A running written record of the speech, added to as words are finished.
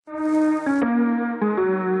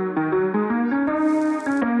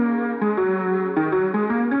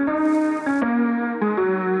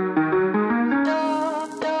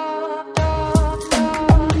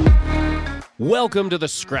Welcome to The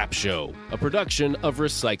Scrap Show, a production of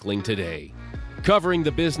Recycling Today. Covering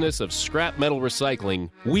the business of scrap metal recycling,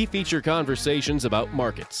 we feature conversations about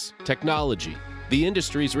markets, technology, the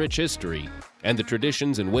industry's rich history, and the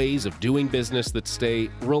traditions and ways of doing business that stay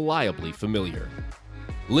reliably familiar.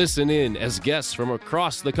 Listen in as guests from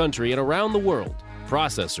across the country and around the world,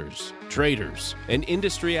 processors, traders, and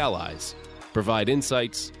industry allies provide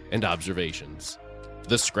insights and observations.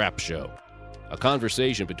 The Scrap Show, a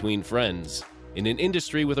conversation between friends in an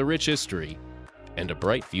industry with a rich history and a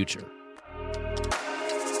bright future.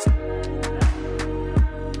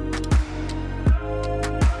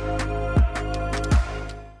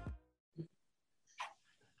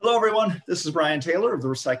 Hello, everyone. This is Brian Taylor of the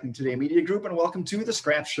Recycling Today Media Group, and welcome to The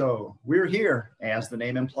Scrap Show. We're here, as the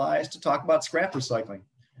name implies, to talk about scrap recycling.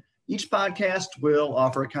 Each podcast will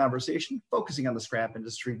offer a conversation focusing on the scrap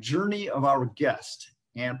industry journey of our guest,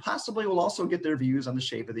 and possibly we'll also get their views on the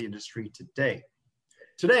shape of the industry today.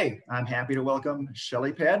 Today, I'm happy to welcome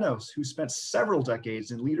Shelley Padnos, who spent several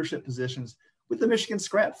decades in leadership positions with the Michigan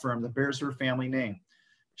scrap firm that bears her family name.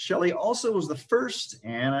 Shelley also was the first,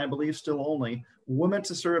 and I believe still only, woman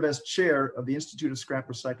to serve as chair of the Institute of Scrap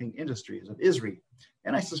Recycling Industries, of ISRI,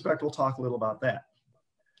 and I suspect we'll talk a little about that.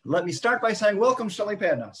 Let me start by saying welcome, Shelley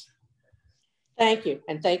Padnos. Thank you,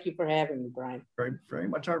 and thank you for having me, Brian. Very, very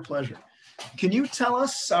much our pleasure. Can you tell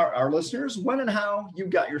us, our listeners, when and how you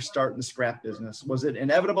got your start in the scrap business? Was it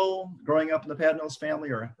inevitable growing up in the Padnos family,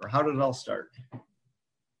 or how did it all start?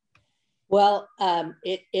 Well,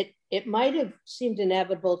 it might have seemed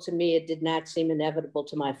inevitable to me. It did not seem inevitable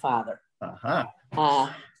to my father.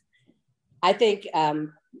 I think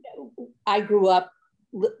I grew up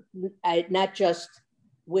not just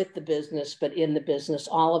with the business, but in the business.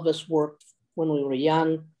 All of us worked when we were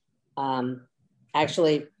young. I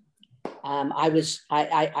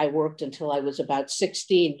worked until I was about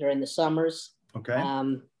 16 during the summers. Okay.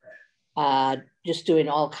 Just doing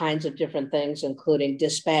all kinds of different things, including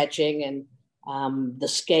dispatching and the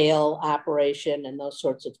scale operation and those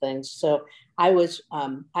sorts of things. So I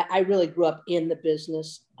really grew up in the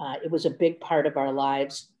business. It was a big part of our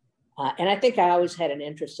lives. And I think I always had an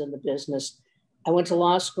interest in the business. I went to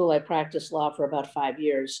law school. I practiced law for about 5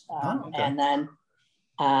 years. And then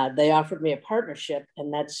they offered me a partnership,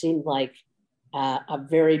 and that seemed like a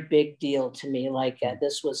very big deal to me. Like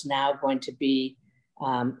this was now going to be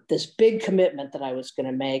this big commitment that I was going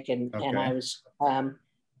to make, and I was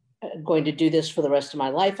going to do this for the rest of my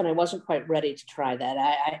life. And I wasn't quite ready to try that.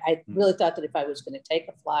 I really thought that if I was going to take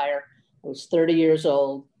a flyer, I was 30 years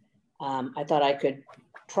old. I thought I could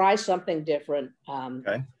try something different.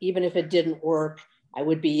 Even if it didn't work, I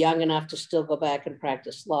would be young enough to still go back and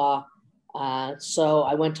practice law. So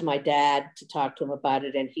I went to my dad to talk to him about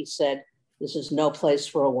it, and he said, "This is no place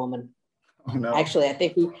for a woman." Oh, no. Actually, I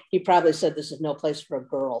think he probably said, "This is no place for a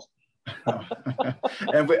girl."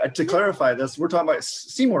 And to clarify this, we're talking about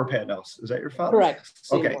Seymour Padnos. Is that your father? Correct.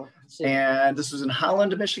 Okay. Seymour. And this was in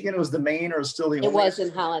Holland, Michigan. It was the main, or still the only? It was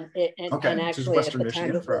in Holland. And Which actually, is Western at the time,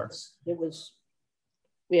 Michigan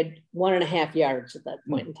we had 1.5 yards at that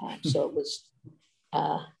point in time. So it was,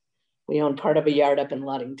 we owned part of a yard up in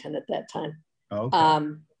Ludington at that time. Okay.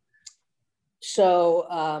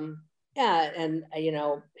 Yeah, and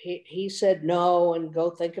he said no and go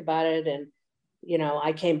think about it. And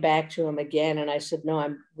I came back to him again and I said, "No,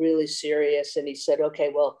 I'm really serious." And he said,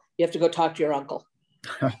 "Okay, well, you have to go talk to your uncle."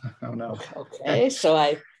 Oh no. Okay, so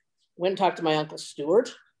I went and talked to my uncle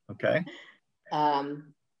Stuart. Okay.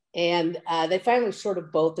 And they finally sort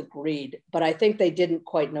of both agreed, but I think they didn't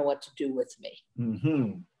quite know what to do with me.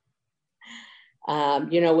 Mm-hmm.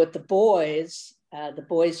 With the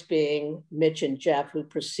boys being Mitch and Jeff, who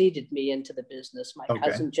preceded me into the business, my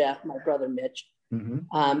cousin Jeff, my brother Mitch,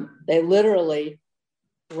 they literally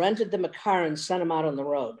rented them a car and sent them out on the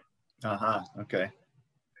road. Okay.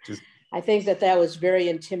 I think that was very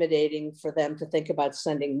intimidating for them to think about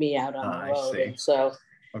sending me out on the road. And so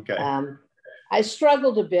I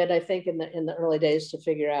struggled a bit, I think, in the early days to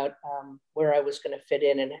figure out where I was going to fit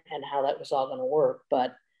in and how that was all going to work.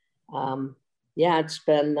 But it's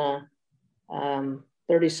been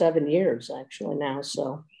 37 years actually now.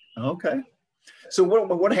 So okay. So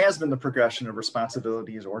what has been the progression of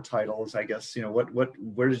responsibilities or titles? I guess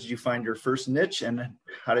where did you find your first niche, and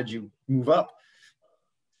how did you move up?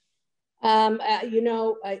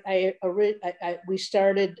 We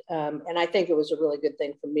started, and I think it was a really good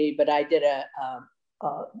thing for me, but I did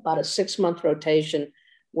about a 6-month rotation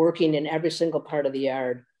working in every single part of the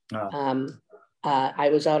yard. I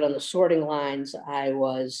was out on the sorting lines.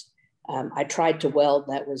 I tried to weld.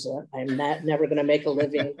 I'm never going to make a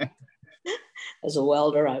living as a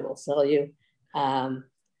welder, I will tell you.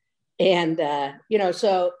 And,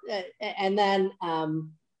 and then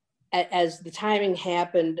as the timing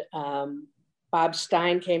happened, Bob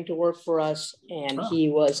Stein came to work for us, and he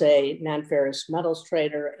was a non-ferrous metals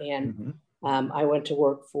trader. And I went to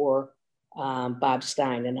work for Bob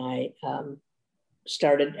Stein, and I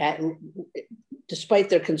despite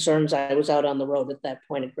their concerns, I was out on the road at that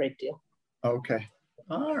point a great deal. Okay.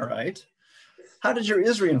 All right. How did your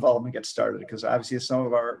ISRI involvement get started? Because obviously some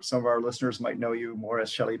of our listeners might know you more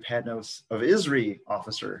as Shelley Padnos of ISRI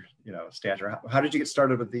officer, stature. How did you get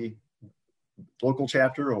started with the local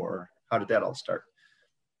chapter, or how did that all start?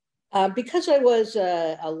 Because I was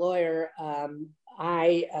a lawyer,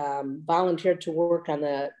 I volunteered to work on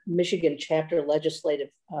the Michigan chapter legislative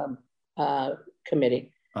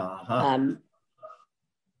committee.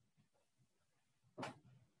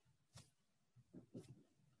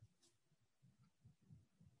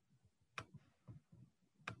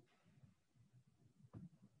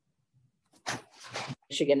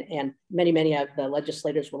 Michigan, and many of the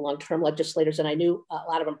legislators were long-term legislators, and I knew a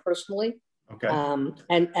lot of them personally. Okay.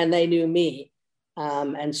 And they knew me,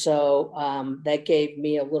 and so that gave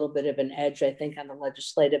me a little bit of an edge, I think, on the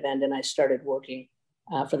legislative end, and I started working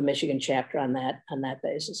for the Michigan chapter on that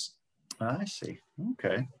basis. I see.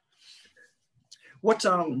 Okay. What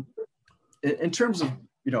in terms of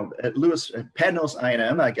at Padnos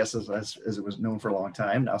I&M, I guess as it was known for a long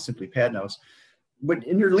time, now simply Padnos. But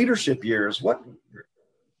in your leadership years,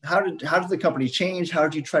 how did the company change? How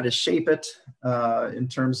did you try to shape it in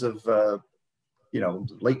terms of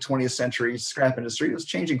late 20th century scrap industry? It was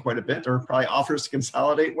changing quite a bit. There were probably offers to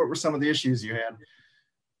consolidate. What were some of the issues you had?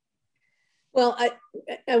 Well,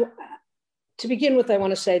 to begin with, I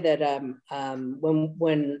want to say that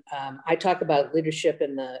when I talk about leadership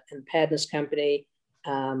in the Padnos company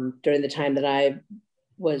during the time that I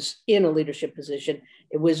was in a leadership position,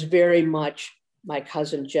 it was very much my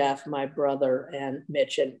cousin Jeff, my brother, and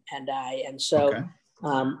Mitch, and I. And so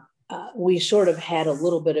we sort of had a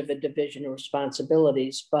little bit of a division of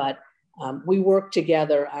responsibilities, but we worked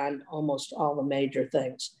together on almost all the major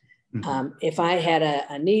things. If I had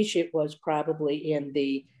a niche, it was probably in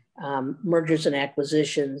the mergers and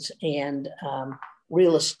acquisitions and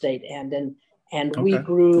real estate end. And we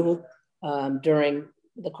grew during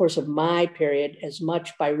the course of my period as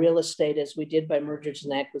much by real estate as we did by mergers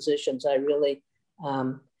and acquisitions. I really,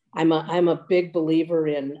 I'm a big believer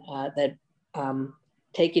in that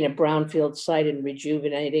taking a brownfield site and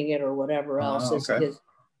rejuvenating it or whatever else is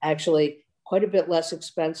actually quite a bit less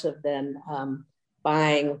expensive than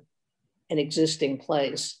buying an existing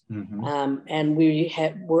place. And we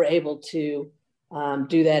were able to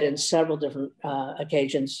do that in several different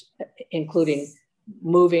occasions, including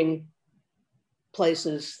moving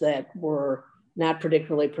places that were not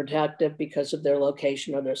particularly productive because of their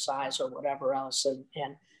location or their size or whatever else. And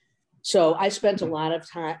so I spent a lot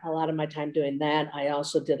of my time doing that. I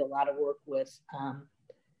also did a lot of work with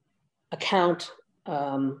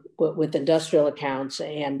with industrial accounts.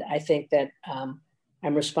 And I think that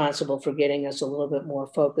I'm responsible for getting us a little bit more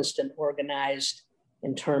focused and organized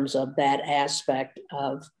in terms of that aspect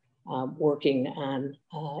of working on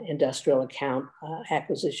industrial account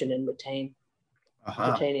acquisition and retaining.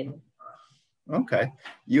 Okay.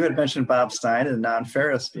 You had mentioned Bob Stein and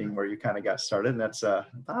non-ferrous being where you kind of got started. And that's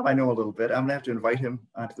Bob, I know a little bit. I'm gonna have to invite him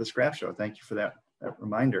onto the Scrap Show. Thank you for that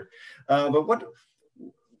reminder. But what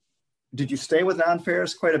did you stay with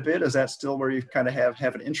non-ferrous quite a bit? Is that still where you kind of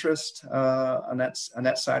have an interest on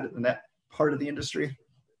that side, on that part of the industry?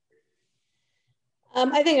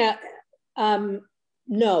 I think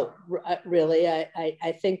no, really.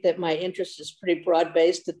 I think that my interest is pretty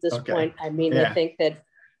broad-based at this point. I mean, I think that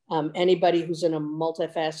anybody who's in a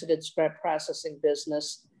multifaceted scrap processing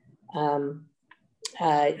business, I'll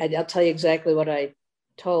tell you exactly what I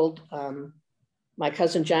told my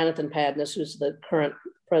cousin Jonathan Padnos, who's the current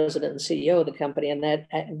president and CEO of the company. And that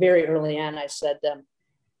very early on, I said,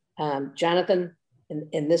 Jonathan,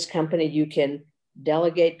 in this company, you can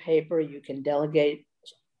delegate paper, you can delegate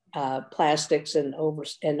plastics and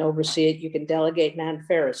oversee it. You can delegate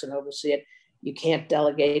non-ferrous and oversee it. You can't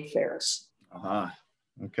delegate ferrous.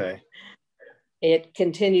 Okay. It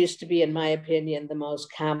continues to be, in my opinion, the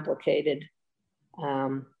most complicated.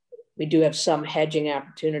 We do have some hedging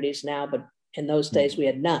opportunities now, but in those days we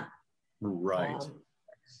had none. Right.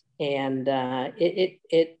 And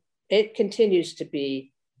it continues to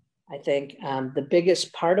be, I think, the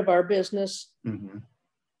biggest part of our business.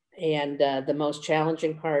 And the most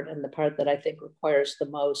challenging part, and the part that I think requires the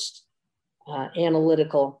most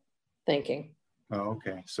analytical thinking. Oh,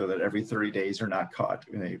 okay. So that every 30 days you're not caught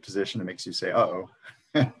in a position that makes you say, uh-oh.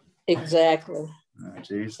 Exactly. Oh,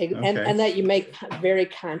 geez. And that you make very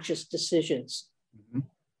conscious decisions. Mm-hmm.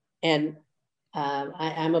 And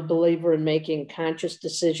I'm a believer in making conscious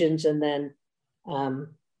decisions, and then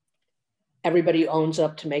everybody owns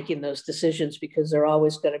up to making those decisions, because they're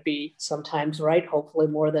always going to be sometimes right, hopefully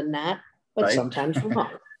more than not, but right. Sometimes wrong.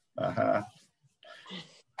 Uh-huh.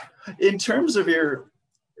 In terms of your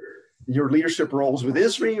leadership roles with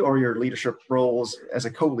ISRI, or your leadership roles as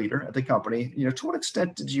a co-leader at the company, to what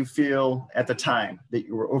extent did you feel at the time that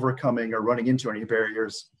you were overcoming or running into any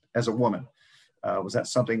barriers as a woman? Was that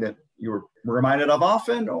something that you were reminded of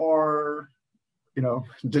often, or,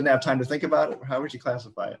 didn't have time to think about it? How would you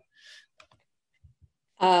classify it?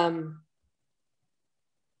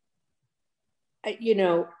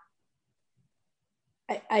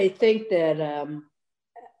 I think that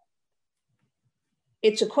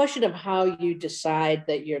it's a question of how you decide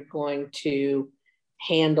that you're going to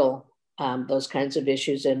handle those kinds of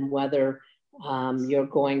issues, and whether you're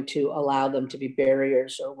going to allow them to be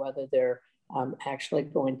barriers, or whether they're actually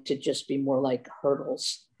going to just be more like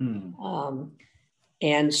hurdles.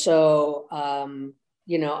 And so,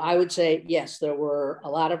 I would say, yes, there were a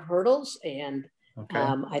lot of hurdles, and okay.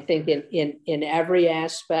 I think in every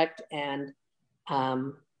aspect,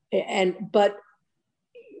 but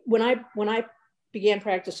when I began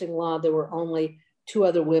practicing law, there were only 2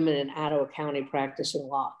 other women in Ottawa County practicing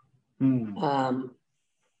law.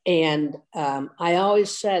 I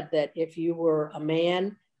always said that if you were a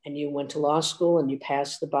man and you went to law school and you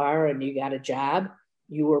passed the bar and you got a job,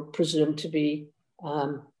 you were presumed to be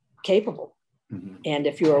capable. Mm-hmm. And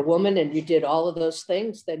if you were a woman and you did all of those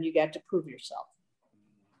things, then you got to prove yourself.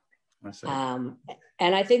 I see.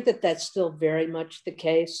 And I think that that's still very much the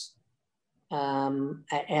case. And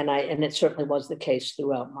it certainly was the case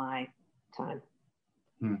throughout my time.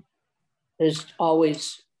 There's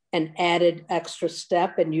always an added extra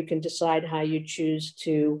step, and you can decide how you choose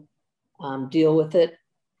to deal with it,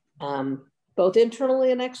 both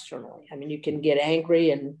internally and externally. I mean, you can get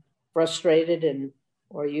angry and frustrated,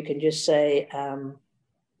 or you can just say,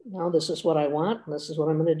 no, this is what I want, and this is what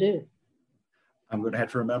I'm going to do. I'm going to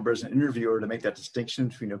have to remember as an interviewer to make that distinction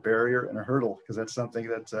between a barrier and a hurdle, because that's something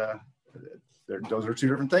that those are 2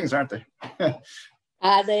 different things, aren't they?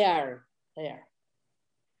 They are.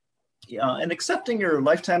 Yeah, and accepting your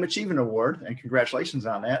Lifetime Achievement Award, and congratulations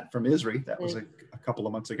on that, from ISRI, that was a couple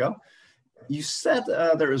of months ago. You said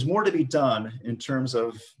there is more to be done in terms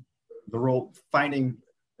of the role, finding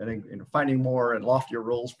more and loftier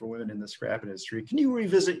roles for women in the scrap industry. Can you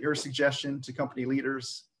revisit your suggestion to company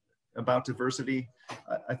leaders about diversity?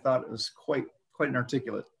 I thought it was quite an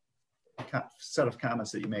articulate set of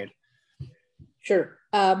comments that you made. Sure.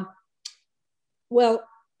 Well,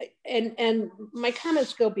 and my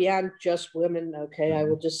comments go beyond just women. Okay, I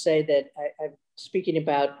will just say that I'm speaking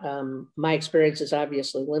about my experience is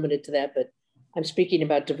obviously limited to that, but I'm speaking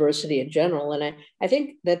about diversity in general. And I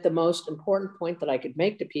think that the most important point that I could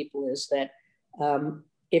make to people is that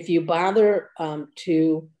if you bother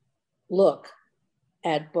to look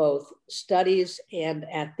at both studies and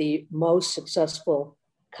at the most successful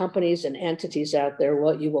companies and entities out there,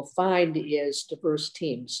 what you will find is diverse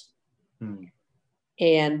teams.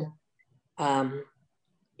 And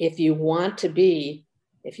if you want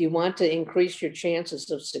to increase your chances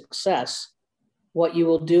of success, what you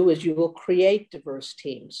will do is you will create diverse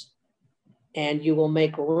teams, and you will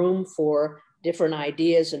make room for different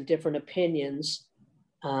ideas and different opinions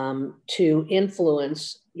to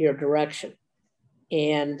influence your direction.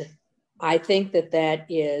 And I think that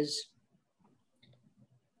is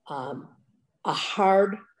a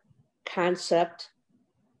hard concept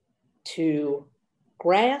to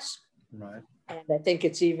grasp. Right. And I think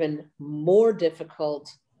it's even more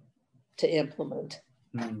difficult to implement.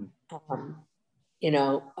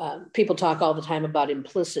 People talk all the time about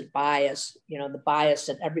implicit bias, the bias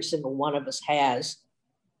that every single one of us has.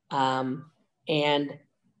 I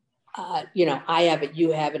have it,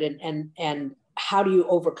 you have it. And how do you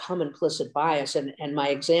overcome implicit bias? And my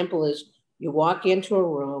example is, you walk into a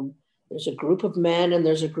room, there's a group of men and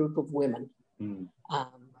there's a group of women.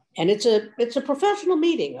 And it's a professional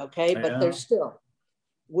meeting, okay? But there's still,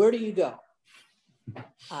 where do you go?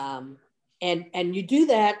 And you do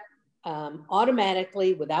that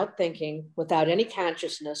automatically, without thinking, without any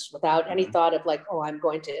consciousness, without any thought of like, oh, I'm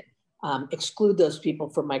going to exclude those people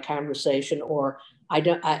from my conversation, or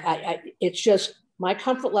it's just my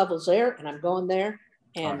comfort level's there and I'm going there,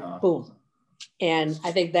 and boom. And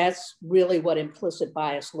I think that's really what implicit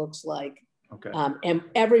bias looks like. Okay. And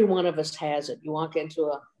every one of us has it. You walk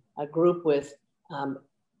into a group with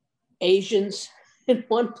Asians in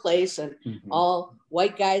one place and all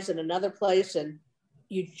white guys in another place, and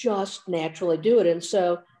you just naturally do it. And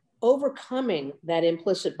so overcoming that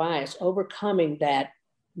implicit bias, overcoming that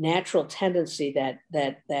natural tendency, that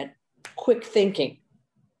quick thinking,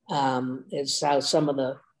 is how some of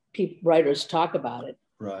the writers talk about it.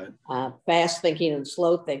 Right. Fast thinking and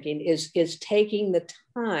slow thinking is taking the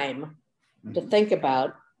time to think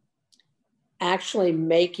about actually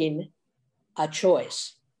making a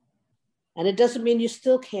choice. And it doesn't mean you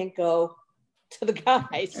still can't go to the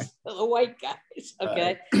guys, to the white guys,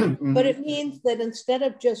 okay? But it means that instead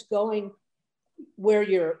of just going where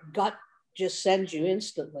your gut just sends you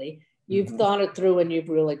instantly, you've thought it through and you've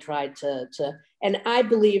really tried to and I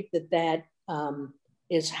believe that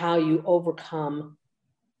is how you overcome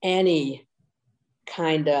any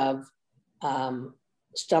kind of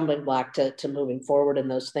stumbling block to moving forward in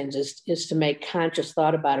those things, is to make conscious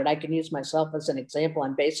thought about it. I can use myself as an example.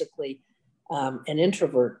 I'm basically an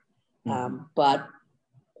introvert, but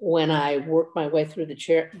when I worked my way through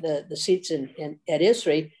the seats at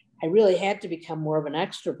ISRI, I really had to become more of an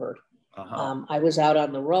extrovert. I was out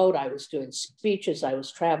on the road, I was doing speeches, I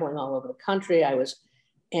was traveling all over the country,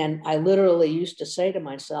 and I literally used to say to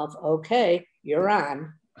myself, okay, you're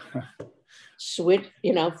on, switch,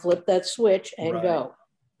 flip that switch and go.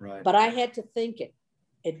 Right. But I had to think it.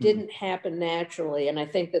 It didn't happen naturally. And I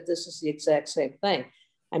think that this is the exact same thing.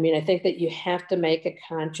 I mean, I think that you have to make a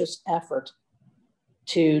conscious effort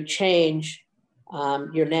to change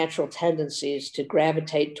your natural tendencies to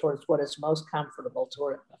gravitate towards what is most comfortable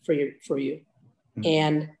for you.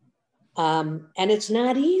 And it's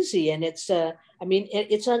not easy. And it's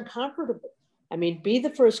uncomfortable. I mean, be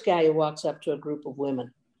the first guy who walks up to a group of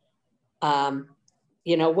women.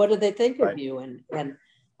 What do they think of you? And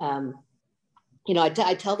I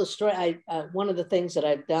tell the story. One of the things that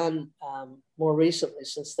I've done more recently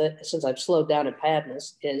since I've slowed down at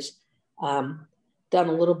Padnos is done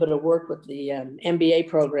a little bit of work with the MBA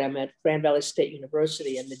program at Grand Valley State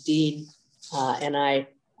University, and the dean and I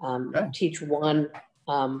teach one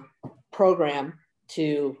program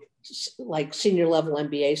to like senior level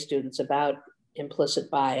MBA students about implicit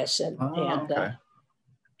bias and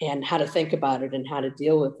how to think about it and how to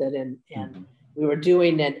deal with it. And we were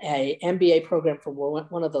doing an MBA program for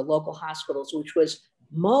one of the local hospitals, which was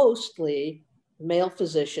mostly male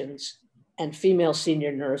physicians and female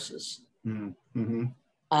senior nurses. But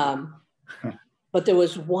there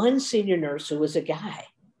was one senior nurse who was a guy.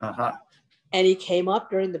 And he came up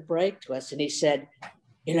during the break to us and he said,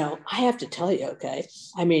 I have to tell you, okay,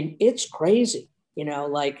 I mean, it's crazy,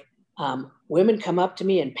 women come up to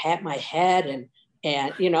me and pat my head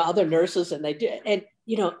and other nurses, and they do. And,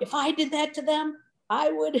 if I did that to them,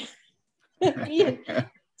 I would be in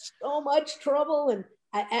so much trouble. And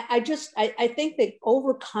I think that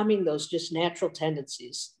overcoming those just natural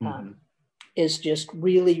tendencies is just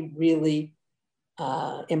really, really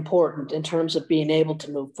important in terms of being able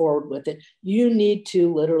to move forward with it. You need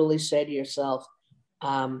to literally say to yourself,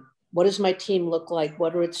 what does my team look like?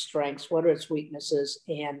 What are its strengths? What are its weaknesses?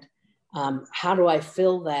 And how do I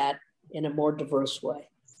fill that in a more diverse way?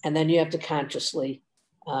 And then you have to consciously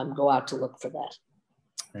go out to look for that.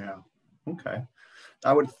 Yeah. Okay.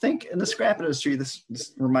 I would think in the scrap industry, this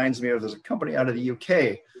reminds me of, there's a company out of the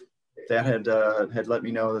UK that had let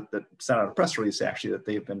me know that sent out a press release actually that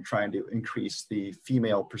they've been trying to increase the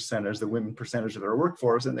female percentage, the women percentage of their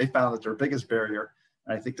workforce, and they found that their biggest barrier,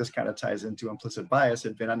 and I think this kind of ties into implicit bias,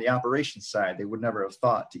 had been on the operations side. They would never have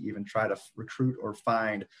thought to even try to recruit or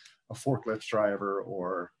find a forklift driver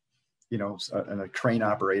or a crane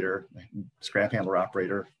operator, scrap handler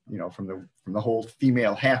operator, from the whole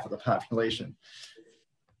female half of the population.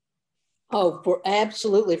 Oh,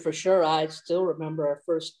 absolutely, for sure. I still remember our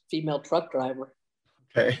first female truck driver.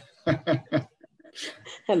 Okay.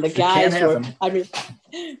 And the guys were,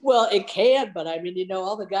 well, it can, but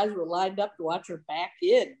all the guys were lined up to watch her back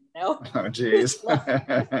in, Oh, geez.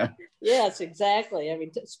 Yes,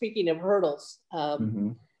 exactly. Speaking of hurdles,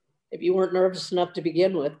 if you weren't nervous enough to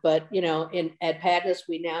begin with, but, at Padnos,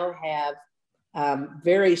 we now have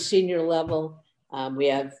very senior level. We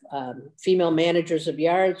have female managers of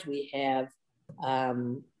yards. We have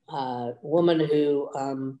a woman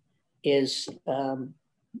who is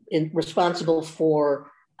responsible for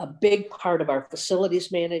a big part of our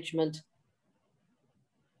facilities management.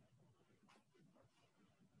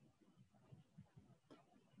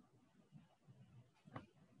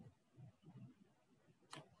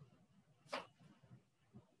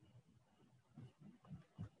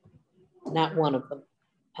 Not one of them.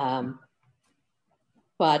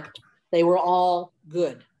 But they were all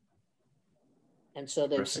good. And so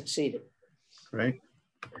they've succeeded. Great.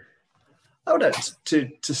 Oh, to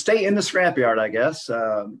stay in the scrapyard, I guess.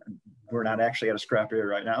 We're not actually at a scrapyard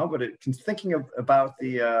right now, but thinking about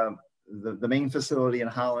the main facility in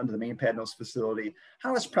Holland, the main Padnos facility,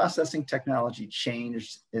 how has processing technology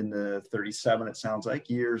changed in the 37, it sounds like,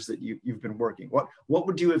 years that you've been working? What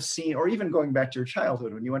would you have seen, or even going back to your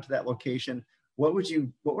childhood when you went to that location, what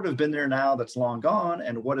would have been there now that's long gone,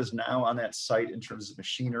 and what is now on that site in terms of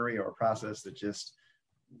machinery or a process that just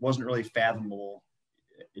wasn't really fathomable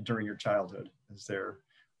during your childhood?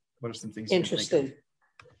 What are some things you can think of? Interesting.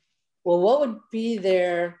 Well, what would be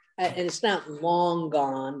there, and it's not long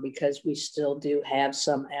gone because we still do have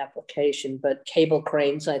some application, but cable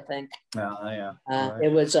cranes, I think. Yeah. Right.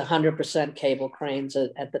 It was 100% cable cranes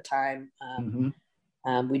at the time.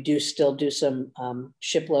 We do still do some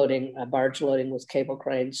ship loading, barge loading with cable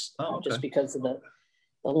cranes, just because of the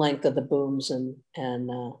length of the booms and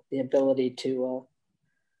the ability to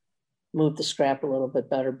move the scrap a little bit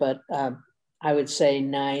better. But I would say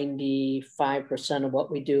 95% of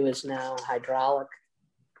what we do is now hydraulic.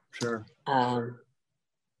 Sure.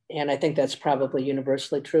 And I think that's probably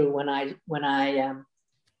universally true. When I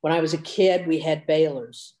was a kid, we had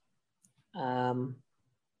balers. You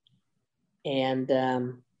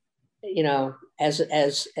know, as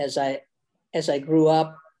I grew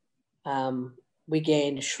up, we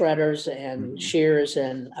gained shredders and shears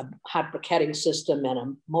and a hot briquetting system and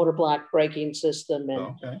a motor block braking system.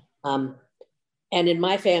 And in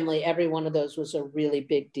my family, every one of those was a really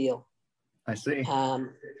big deal. I see.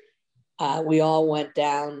 We all went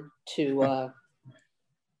down to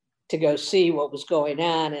go see what was going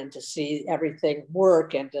on and to see everything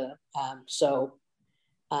work. And that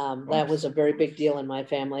was a very big deal in my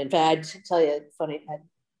family. In fact, I'd tell you funny,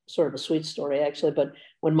 sort of a sweet story actually, but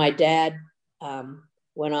when my dad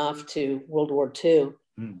went off to World War II,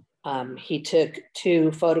 he took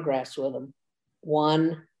 2 photographs with him.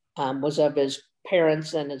 One was of his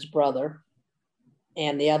parents and his brother,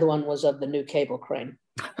 and the other one was of the new cable crane.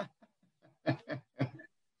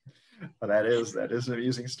 Well, that is an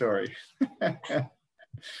amusing story.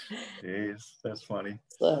 Jeez, that's funny.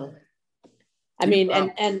 So, I mean,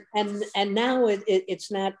 and now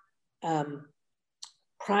it's not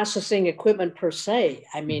processing equipment per se.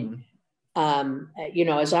 I mean, you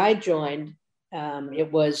know, as I joined,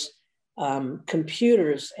 it was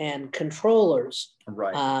computers and controllers,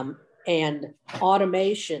 right, and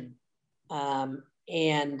automation,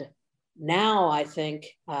 and now I think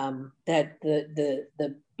that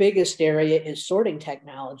the biggest area is sorting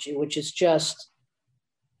technology, which is just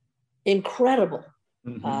incredible.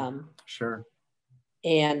 Sure.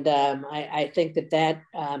 And I think that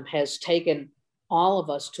has taken all of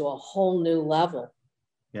us to a whole new level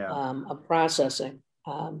of processing.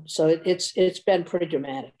 So it's been pretty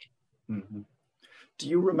dramatic. Do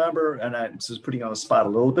you remember, and this is putting you on the spot a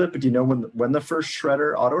little bit, but do you know when the first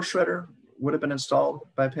auto shredder would have been installed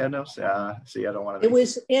by Padnos? See, I don't want to. It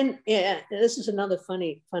was in, this is another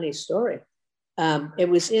funny story. It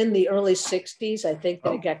was in the early 60s, I think,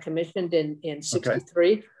 that it got commissioned in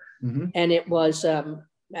 63. And it was,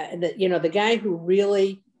 you know, the guy who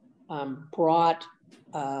really brought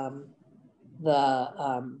the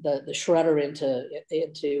shredder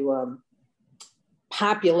into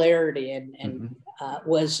popularity and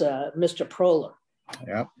was Mr. Proler.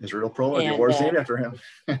 Yeah, Israel Proler. The award's named after him.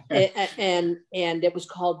 and it was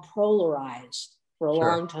called Prolarized for a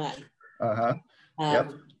long time.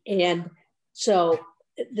 And so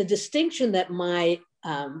the distinction that my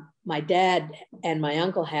dad and my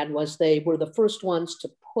uncle had was they were the first ones to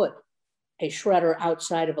put a shredder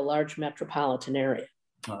outside of a large metropolitan area.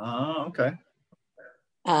 Oh, okay.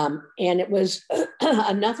 And it was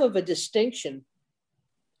enough of a distinction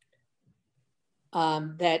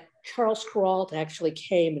that Charles Kuralt actually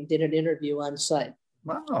came and did an interview on site.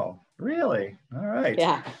 Wow, really? All right.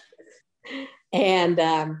 Yeah. And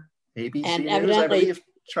ABC and News, evidently, I believe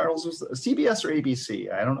Charles was CBS or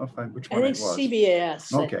ABC. I don't know which one it was.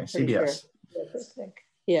 CBS. Okay, CBS. Sure.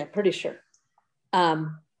 Yeah, pretty sure.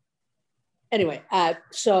 Anyway,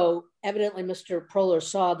 so evidently Mr. Proler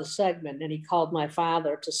saw the segment and he called my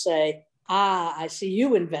father to say, I see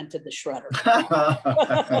you invented the shredder.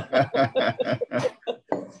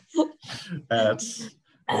 That's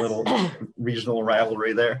a little regional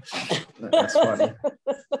rivalry there. That's funny.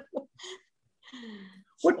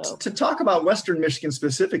 To talk about Western Michigan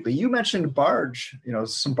specifically, you mentioned barge,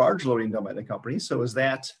 some barge loading done by the company. So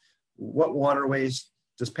what waterways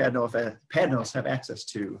does Padnos have access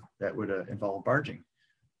to that would involve barging?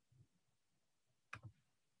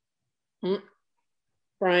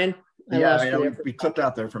 Brian? We clipped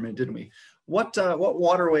out there for a minute, didn't we? What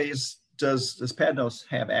waterways does Padnos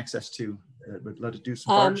have access to that would let it do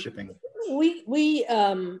some barge shipping? We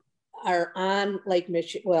are on Lake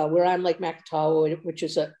Michigan. Well, we're on Lake Macatawa, which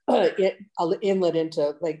is a inlet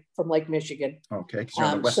into from Lake Michigan. Okay, you're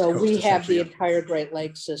on the west so coast, we have the entire Great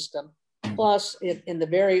Lakes system. Plus, in the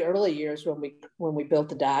very early years when we built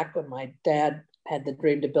the dock, when my dad had the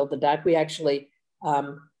dream to build the dock, we actually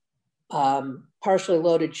partially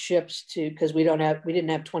loaded ships because we didn't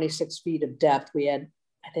have 26 feet of depth. We had,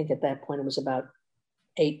 I think at that point it was about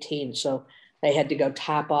 18, so they had to go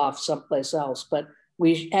top off someplace else. But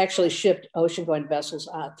we actually shipped ocean-going vessels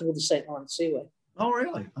through the St. Lawrence Seaway. Oh,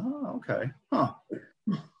 really? Oh, okay. Huh.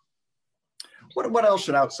 What else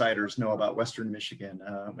should outsiders know about Western Michigan?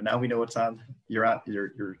 Now we know it's on. Your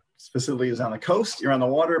facility is on the coast. You're on the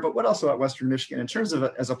water. But what else about Western Michigan in terms of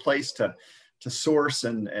as a place to source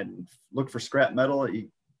and look for scrap metal?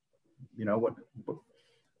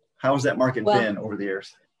 How has that market been over the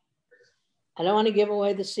years? I don't want to give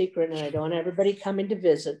away the secret, and I don't want everybody coming to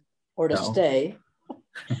visit or to stay.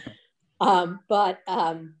 But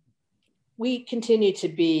we continue to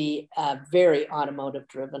be very automotive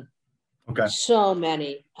driven. Okay. So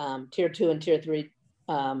many tier 2 and tier 3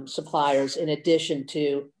 suppliers, in addition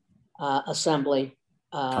to assembly.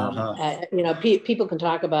 People can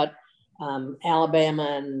talk about Alabama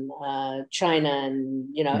and China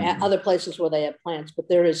and other places where they have plants, but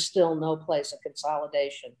there is still no place of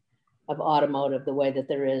consolidation of automotive the way that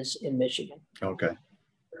there is in Michigan. Okay.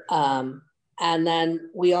 And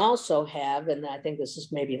then we also have, and I think this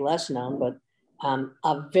is maybe less known, but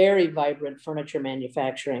a very vibrant furniture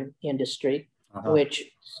manufacturing industry, which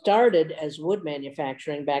started as wood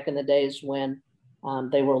manufacturing back in the days when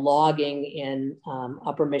they were logging in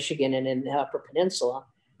Upper Michigan and in the Upper Peninsula.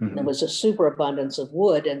 Mm-hmm. There was a superabundance of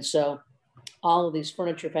wood. And so all of these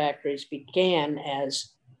furniture factories began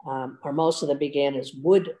as, or most of them began as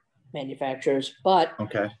wood manufacturers, but have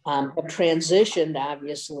transitioned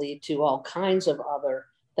obviously to all kinds of other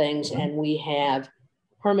things. Mm-hmm. And we have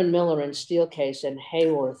Herman Miller and Steelcase and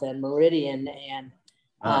Hayworth and Meridian and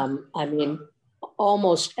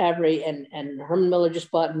almost every, and Herman Miller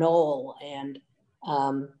just bought Knoll. And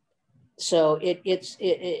so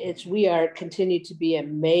we are continue to be a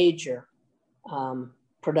major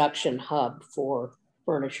production hub for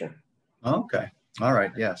furniture. Okay. All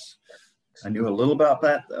right. Yes. I knew a little about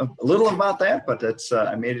that, but that's,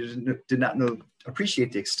 I did not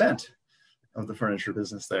appreciate the extent of the furniture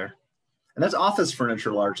business there. And that's office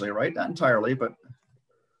furniture largely, right? Not entirely, but.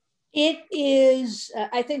 It is,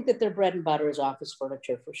 I think that their bread and butter is office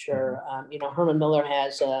furniture for sure. Herman Miller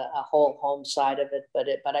has a whole home side of it, but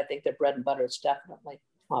I think their bread and butter is definitely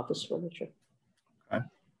office furniture. Okay.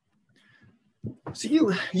 So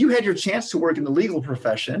you had your chance to work in the legal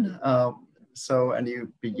profession.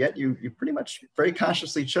 You pretty much very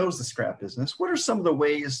consciously chose the scrap business. What are some of the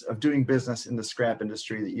ways of doing business in the scrap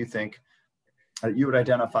industry that you think you would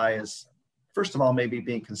identify as, first of all, maybe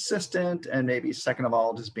being consistent, and maybe second of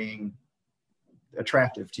all, just being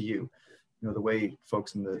attractive to you, the way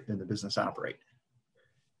folks in the business operate?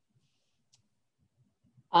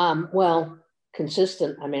 Well,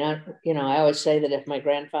 consistent. I always say that if my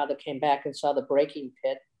grandfather came back and saw the breaking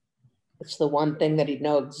pit, it's the one thing that he'd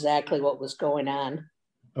know exactly what was going on.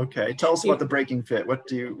 Okay, tell us about the breaking pit. What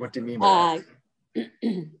do you mean by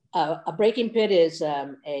that? A breaking pit is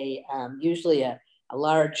usually a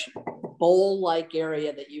large bowl-like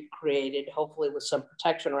area that you've created, hopefully with some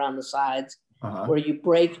protection around the sides, where you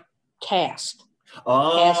break cast.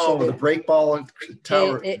 Oh, the break ball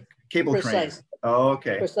tower cable crane. Oh,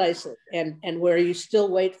 okay. Precisely. And where you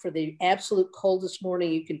still wait for the absolute coldest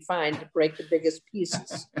morning you can find to break the biggest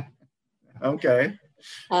pieces. Okay.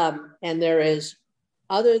 And there is,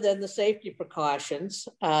 other than the safety precautions,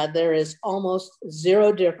 there is almost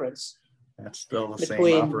zero difference. That's still the same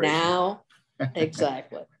between now.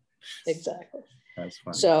 Exactly. That's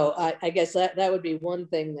funny. So I guess that would be one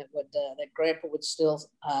thing that Grandpa would still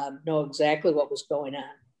know exactly what was going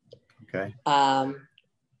on. Okay.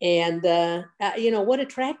 What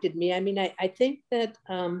attracted me, I think that,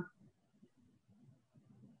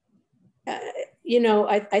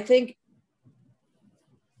 I think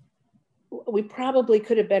we probably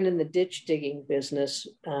could have been in the ditch digging business.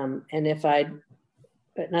 Not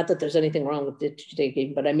that there's anything wrong with ditch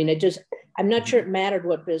digging, but I'm not sure it mattered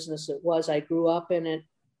what business it was. I grew up in it.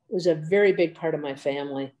 It was a very big part of my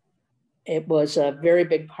family. It was a very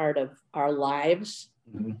big part of our lives,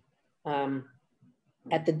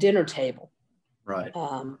 at the dinner table. Right.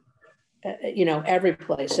 Every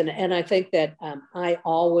place. And I think that I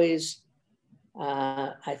always,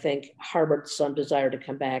 harbored some desire to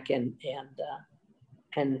come back and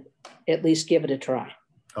at least give it a try.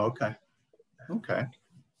 Okay.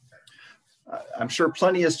 I'm sure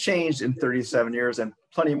plenty has changed in 37 years, and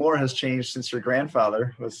plenty more has changed since your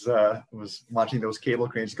grandfather was watching those cable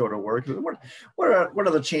cranes go to work. What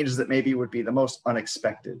are the changes that maybe would be the most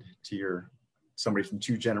unexpected to somebody from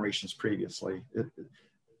 2 generations previously?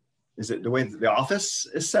 Is it the way that the office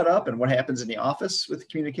is set up and what happens in the office with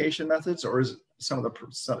communication methods, or is it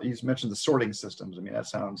you mentioned the sorting systems? I mean, that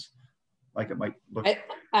sounds like it might look.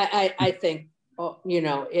 I think,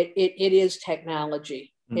 it is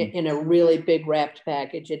technology in a really big wrapped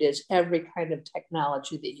package. It is every kind of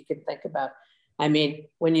technology that you can think about. I mean,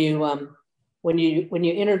 when you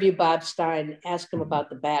interview Bob Stein, ask him about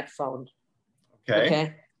the bat phone.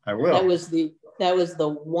 Okay. I will. That was the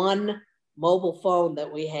one mobile phone that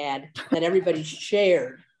we had that everybody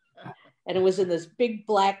shared. And it was in this big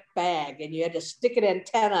black bag, and you had to stick an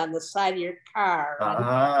antenna on the side of your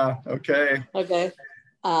car. Okay. Okay.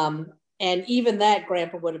 And even that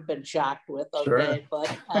Grandpa would have been shocked with. Okay. Sure.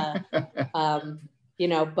 But,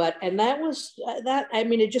 and that was that, I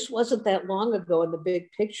mean, it just wasn't that long ago in the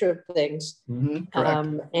big picture of things. Correct. I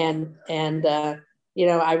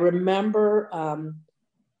remember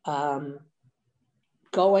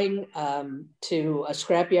going to a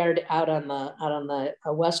scrapyard out on the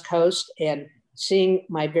West Coast and seeing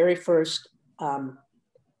my very first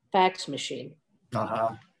fax machine.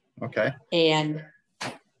 Okay. And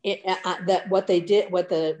what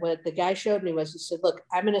the guy showed me was, he said, "Look,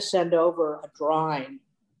 I'm going to send over a drawing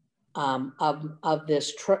of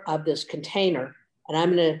this container, and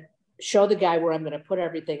I'm going to show the guy where I'm going to put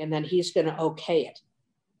everything, and then he's going to okay it,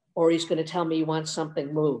 or he's going to tell me he wants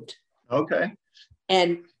something moved." Okay.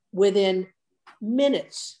 And within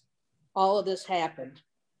minutes, all of this happened,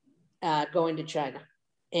 going to China.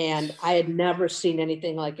 And I had never seen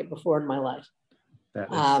anything like it before in my life.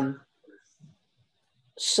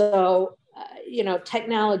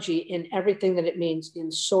 Technology in everything that it means, in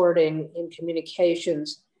sorting, in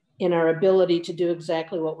communications, in our ability to do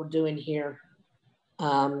exactly what we're doing here,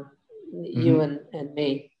 you and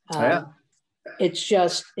me.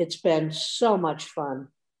 It's been so much fun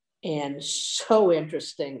and so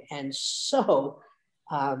interesting, and so,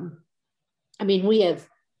 we have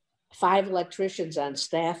 5 electricians on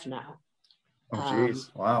staff now. Oh,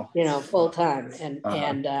 geez. Wow. Full time. And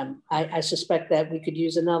I suspect that we could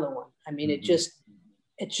use another one. I mean, it's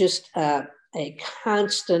just a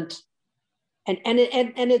constant, and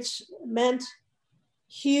it's meant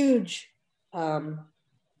huge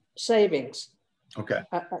savings. Okay.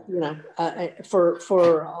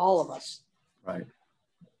 For all of us. Right.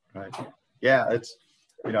 Yeah. It's,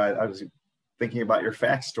 I was thinking about your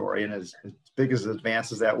fax story, and as big as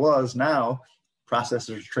advanced as that was, now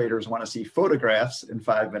processors, traders want to see photographs in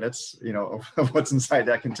 5 minutes, of what's inside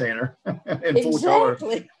that container in full color.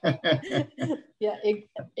 Yeah,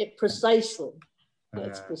 precisely.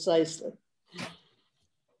 That's precisely.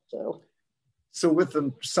 So with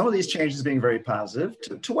some of these changes being very positive,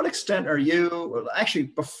 to what extent are you, actually,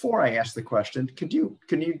 before I ask the question, can you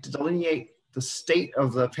delineate the state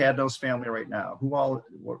of the Padnos family right now?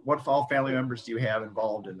 What all family members do you have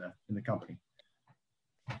involved in the company?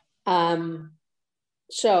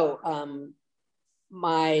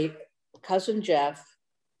 My cousin Jeff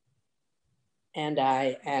and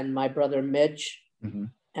I and my brother Mitch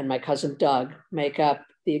and my cousin Doug make up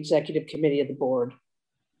the executive committee of the board.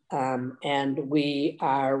 And we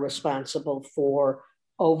are responsible for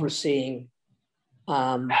overseeing,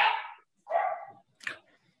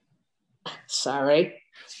 sorry.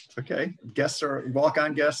 Okay.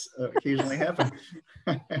 Walk-on guests occasionally happen.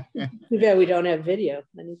 Yeah, we don't have video,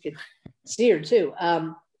 then you could see her too.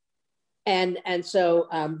 So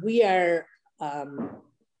we are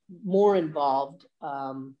more involved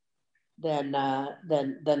than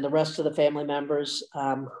the rest of the family members,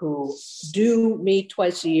 who do meet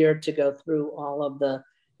twice a year to go through all of the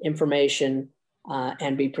information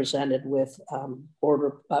and be presented with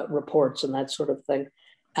board reports and that sort of thing.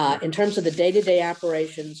 In terms of the day-to-day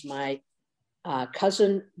operations, my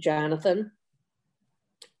cousin Jonathan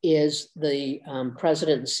is the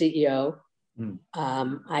president and CEO.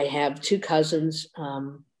 I have 2 cousins,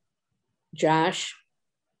 Josh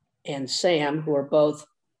and Sam, who are both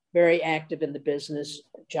very active in the business.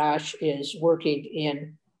 Josh is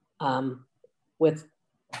working with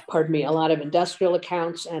a lot of industrial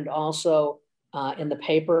accounts and also in the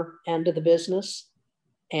paper end of the business.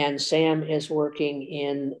 And Sam is working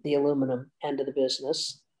in the aluminum end of the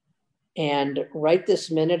business. And right this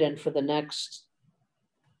minute and for the next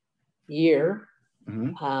year,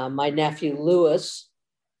 my nephew Lewis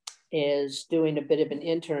is doing a bit of an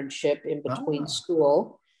internship in between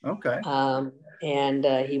school. Okay. And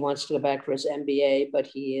he wants to go back for his MBA, but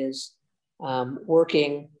he is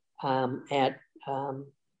working at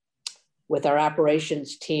with our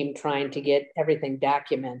operations team trying to get everything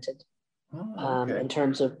documented in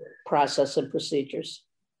terms of process and procedures.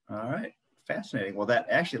 All right, fascinating. Well, that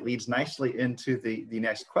actually leads nicely into the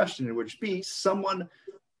next question, which be someone,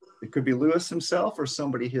 it could be Lewis himself or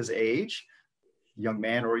somebody his age, young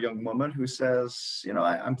man or young woman who says, you know,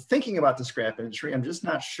 I'm thinking about the scrap industry. I'm just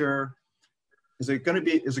not sure. Is it going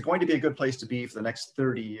to be a good place to be for the next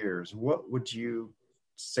 30 years? What would you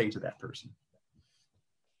say to that person?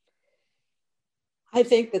 I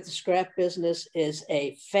think that the scrap business is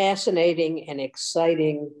a fascinating and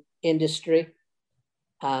exciting industry.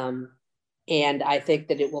 And I think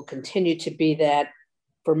that it will continue to be that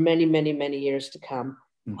for many, many, many years to come.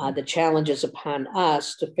 Mm-hmm. The challenge is upon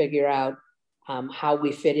us to figure out how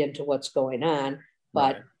we fit into what's going on,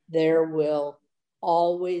 but right. There will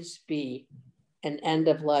always be an end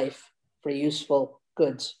of life for useful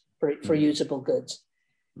goods, for usable goods.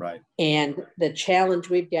 Right. And the challenge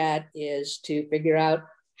we've got is to figure out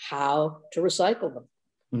how to recycle them.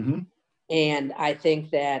 Mm-hmm. And I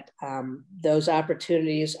think that those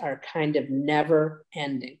opportunities are kind of never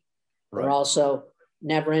ending. Right. They're also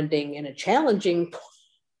never ending in a challenging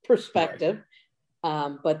perspective,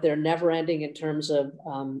 right. But they're never ending in terms of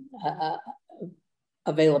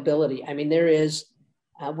availability. I mean, there is,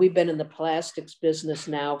 we've been in the plastics business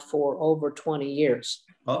now for over 20 years.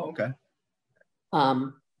 Oh, okay.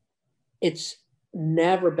 It's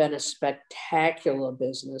never been a spectacular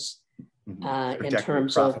business in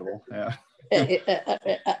terms profitable. of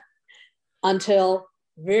until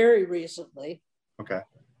very recently. Okay.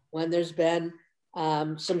 When there's been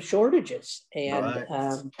some shortages, and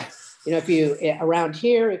right. You know, if you around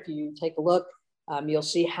here, if you take a look, you'll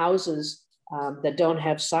see houses that don't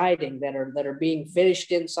have siding that are being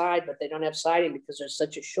finished inside, but they don't have siding because there's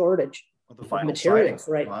such a shortage of materials.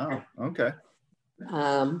 Siding. Right. Wow. Okay.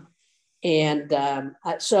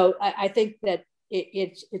 So I think that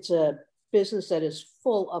it's a business that is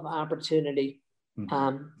full of opportunity,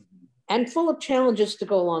 mm-hmm. And full of challenges to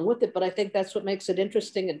go along with it. But I think that's what makes it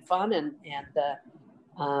interesting and fun, and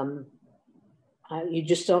you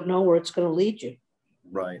just don't know where it's going to lead you.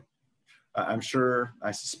 Right. I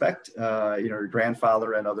suspect, your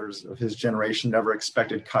grandfather and others of his generation never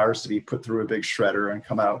expected cars to be put through a big shredder and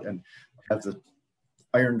come out and have the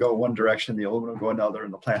iron go one direction, the aluminum go another,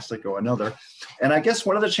 and the plastic go another. And I guess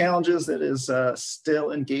one of the challenges that is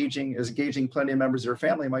still engaging plenty of members of your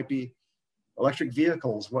family might be electric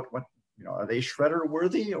vehicles. What are they shredder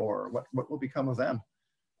worthy, or what will become of them?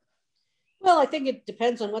 Well, I think it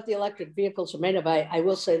depends on what the electric vehicles are made of. I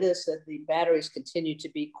will say this, that the batteries continue to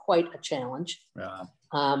be quite a challenge. Yeah.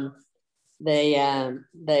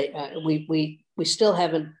 We still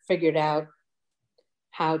haven't figured out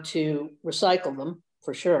how to recycle them,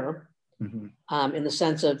 for sure, mm-hmm. In the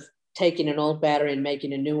sense of taking an old battery and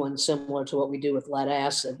making a new one, similar to what we do with lead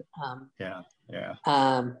acid.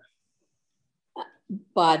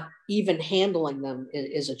 But even handling them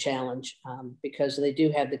is a challenge, because they do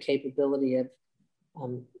have the capability of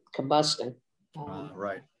combusting.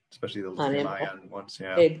 Right, especially the lithium-ion ones.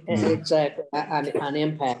 Yeah, exactly, on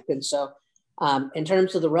impact. And so in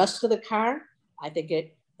terms of the rest of the car, I think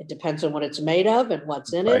it depends on what it's made of and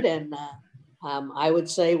what's in it. And I would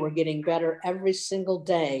say we're getting better every single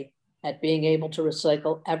day at being able to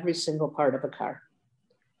recycle every single part of a car.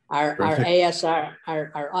 Our ASR,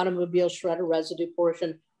 our automobile shredder residue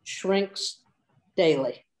portion, shrinks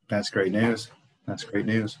daily. That's great news. That's great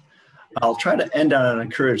news. I'll try to end on an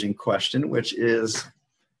encouraging question, which is,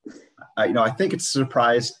 I think it's a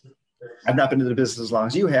surprise. I've not been in the business as long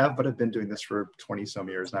as you have, but I've been doing this for 20 some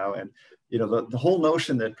years now. And, the whole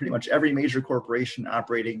notion that pretty much every major corporation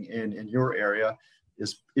operating in your area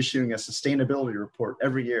is issuing a sustainability report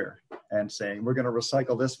every year and saying, we're going to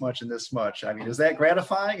recycle this much and this much. I mean, is that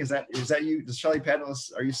gratifying? Is that you, Shelley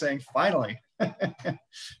Padnos, are you saying finally?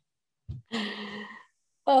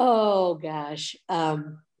 Oh gosh. I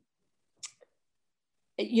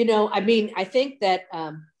think that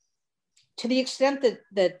to the extent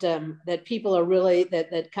that people are really,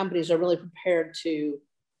 that companies are really prepared to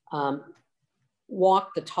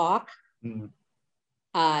walk the talk, mm-hmm.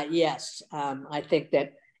 Yes, I think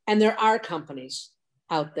that, and there are companies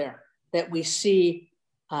out there that we see.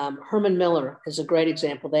 Herman Miller is a great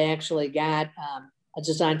example. They actually got a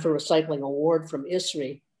Design for Recycling award from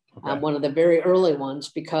ISRI, okay. One of the very early ones,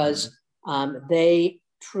 because they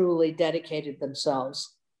truly dedicated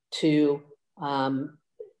themselves to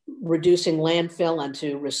reducing landfill and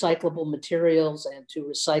to recyclable materials and to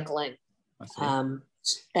recycling.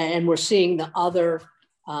 And we're seeing the other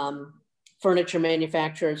furniture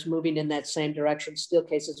manufacturers moving in that same direction.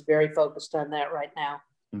 Steelcase is very focused on that right now.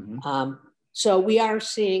 Mm-hmm. So we are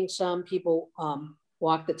seeing some people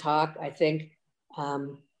walk the talk. I think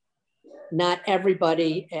not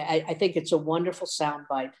everybody, I think it's a wonderful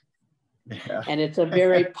soundbite. Yeah. And it's a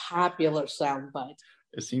very popular soundbite.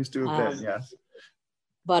 It seems to have been, yes.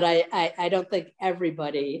 But I don't think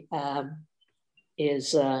everybody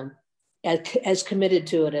is as committed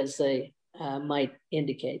to it as they might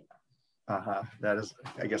indicate. That is,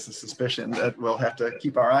 I guess, a suspicion that we'll have to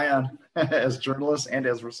keep our eye on as journalists and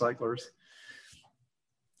as recyclers.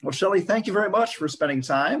 Well, Shelley, thank you very much for spending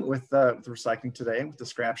time with Recycling Today, with the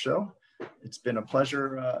Scrap Show. It's been a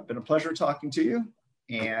pleasure. Talking to you.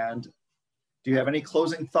 And do you have any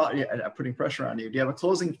closing thought? Yeah, I'm putting pressure on you. Do you have a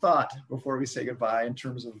closing thought before we say goodbye in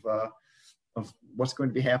terms of what's going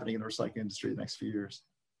to be happening in the recycling industry the next few years?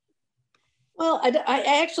 Well,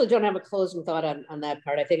 I actually don't have a closing thought on that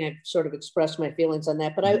part. I think I've sort of expressed my feelings on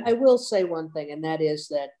that, but I will say one thing, and that is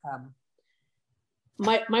that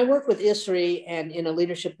my work with ISRI and in a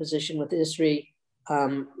leadership position with ISRI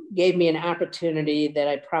gave me an opportunity that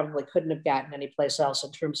I probably couldn't have gotten anyplace else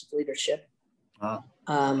in terms of leadership.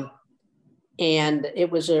 And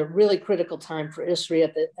it was a really critical time for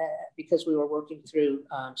ISRI because we were working through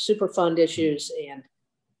Superfund issues, and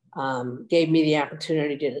gave me the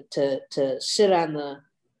opportunity to sit on the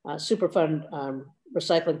Superfund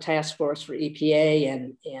recycling task force for EPA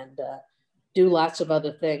and do lots of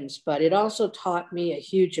other things. But it also taught me a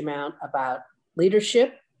huge amount about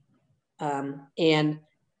leadership. And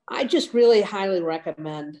I just really highly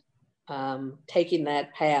recommend taking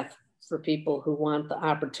that path for people who want the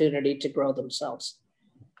opportunity to grow themselves.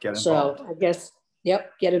 Get involved. So I guess,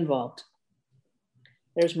 yep, get involved.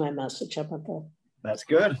 There's my message. How about that? That's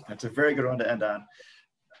good. That's a very good one to end on.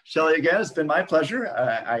 Shelley, again, it's been my pleasure.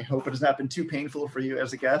 I hope it has not been too painful for you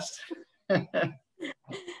as a guest.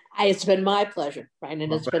 It's been my pleasure, Brian,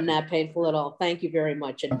 and it's been not painful at all. Thank you very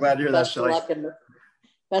much. And I'm glad to hear that, Shelley.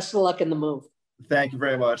 Best of luck in the move. Thank you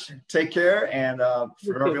very much. Take care. And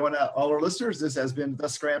for everyone, all our listeners, this has been The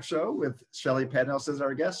Scrap Show with Shelley Padnos as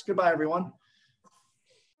our guest. Goodbye, everyone.